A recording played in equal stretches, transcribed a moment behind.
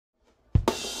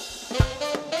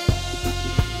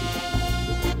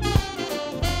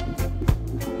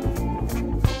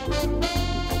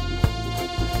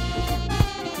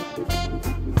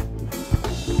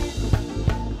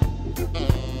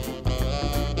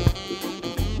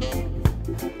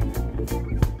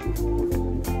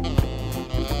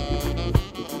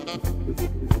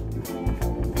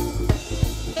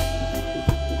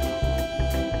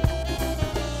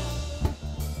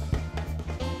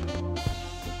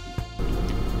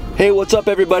Hey, what's up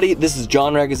everybody? This is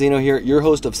John Ragazzino here, your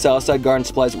host of Southside Garden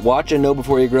Supply's Watch and Know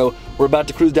Before You Grow. We're about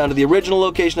to cruise down to the original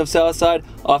location of Southside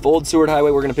off Old Seward Highway.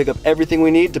 We're going to pick up everything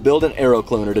we need to build an Aero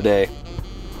cloner today.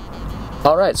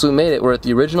 Alright, so we made it. We're at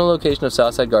the original location of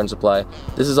Southside Garden Supply.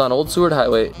 This is on Old Seward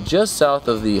Highway, just south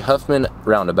of the Huffman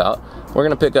roundabout. We're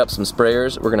going to pick up some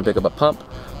sprayers, we're going to pick up a pump,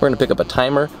 we're going to pick up a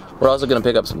timer, we're also going to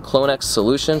pick up some Clonex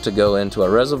solution to go into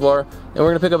our reservoir, and we're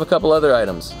going to pick up a couple other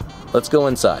items. Let's go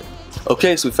inside.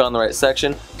 Okay, so we found the right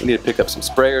section. We need to pick up some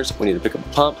sprayers, we need to pick up a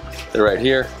pump. They're right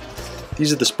here.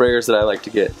 These are the sprayers that I like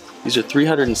to get. These are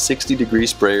 360-degree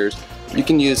sprayers. You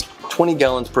can use 20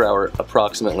 gallons per hour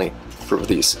approximately for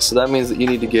these. So that means that you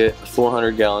need to get a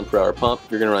 400 gallon per hour pump if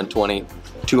you're going to run 20,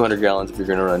 200 gallons if you're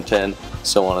going to run 10,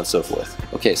 so on and so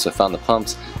forth. Okay, so I found the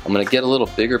pumps. I'm going to get a little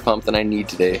bigger pump than I need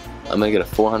today. I'm going to get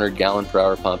a 400 gallon per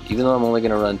hour pump even though I'm only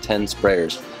going to run 10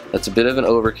 sprayers. That's a bit of an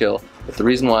overkill, but the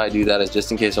reason why I do that is just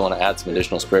in case I want to add some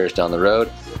additional sprayers down the road,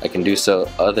 I can do so.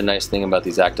 Other nice thing about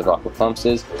these active aqua pumps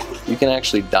is you can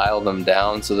actually dial them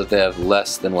down so that they have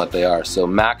less than what they are. So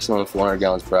maximum 400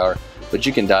 gallons per hour, but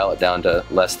you can dial it down to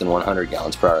less than 100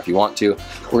 gallons per hour if you want to.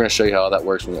 We're going to show you how that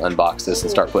works when we unbox this and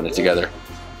start putting it together.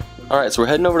 Alright, so we're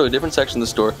heading over to a different section of the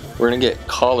store. We're going to get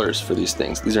collars for these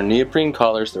things. These are neoprene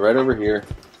collars, they're right over here.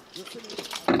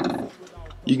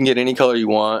 You can get any color you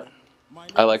want.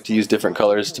 I like to use different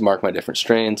colors to mark my different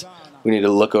strains. We need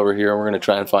to look over here and we're going to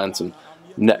try and find some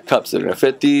net cups that are going to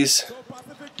fit these.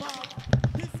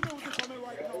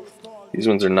 These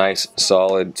ones are nice,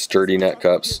 solid, sturdy net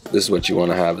cups. This is what you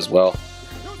want to have as well.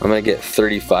 I'm going to get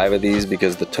 35 of these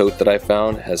because the tote that I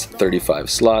found has 35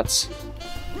 slots.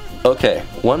 Okay,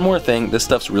 one more thing, this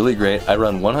stuff's really great. I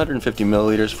run 150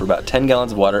 milliliters for about 10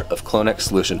 gallons of water of Clonex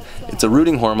solution. It's a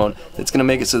rooting hormone that's going to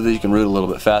make it so that you can root a little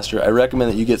bit faster. I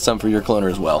recommend that you get some for your cloner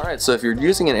as well. Alright, so if you're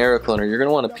using an Aero cloner, you're going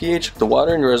to want to pH the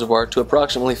water in your reservoir to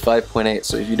approximately 5.8.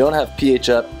 So if you don't have pH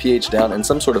up, pH down, and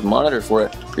some sort of monitor for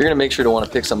it, you're going to make sure to want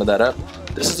to pick some of that up.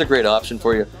 This is a great option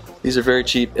for you. These are very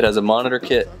cheap. It has a monitor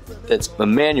kit that's a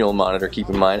manual monitor, keep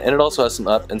in mind, and it also has some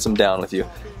up and some down with you.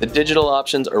 The digital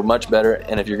options are much better,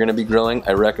 and if you're going to be growing,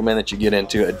 I recommend that you get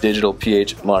into a digital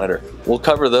pH monitor. We'll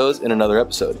cover those in another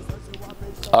episode.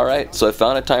 Alright, so I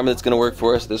found a timer that's going to work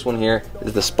for us. This one here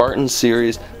is the Spartan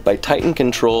Series by Titan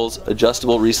Controls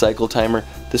adjustable recycle timer.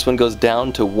 This one goes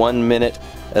down to 1 minute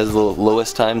as the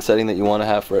lowest time setting that you want to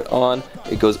have for it on.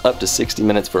 It goes up to 60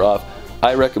 minutes for off.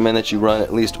 I recommend that you run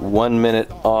at least 1 minute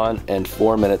on and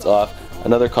 4 minutes off.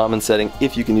 Another common setting,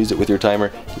 if you can use it with your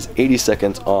timer, is 80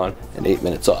 seconds on and 8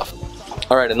 minutes off.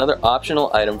 Alright, another optional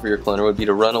item for your cloner would be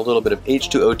to run a little bit of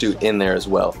H2O2 in there as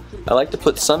well. I like to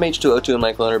put some H2O2 in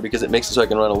my cloner because it makes it so I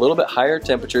can run a little bit higher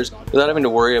temperatures without having to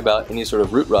worry about any sort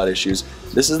of root rot issues.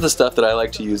 This is the stuff that I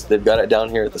like to use. They've got it down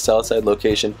here at the Southside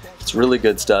location. It's really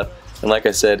good stuff. And like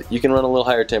I said, you can run a little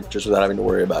higher temperatures without having to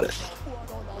worry about it.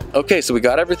 Okay, so we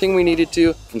got everything we needed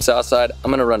to from Southside.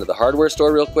 I'm going to run to the hardware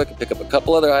store real quick and pick up a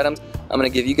couple other items. I'm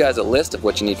going to give you guys a list of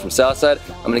what you need from Southside.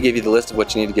 I'm going to give you the list of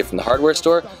what you need to get from the hardware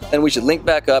store. Then we should link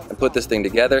back up and put this thing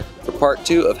together for part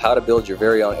 2 of how to build your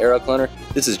very own Aero cloner.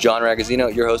 This is John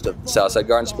Ragazzino, your host of Southside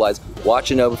Garden Supply's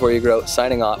Watch and Know Before You Grow,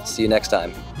 signing off. See you next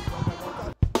time.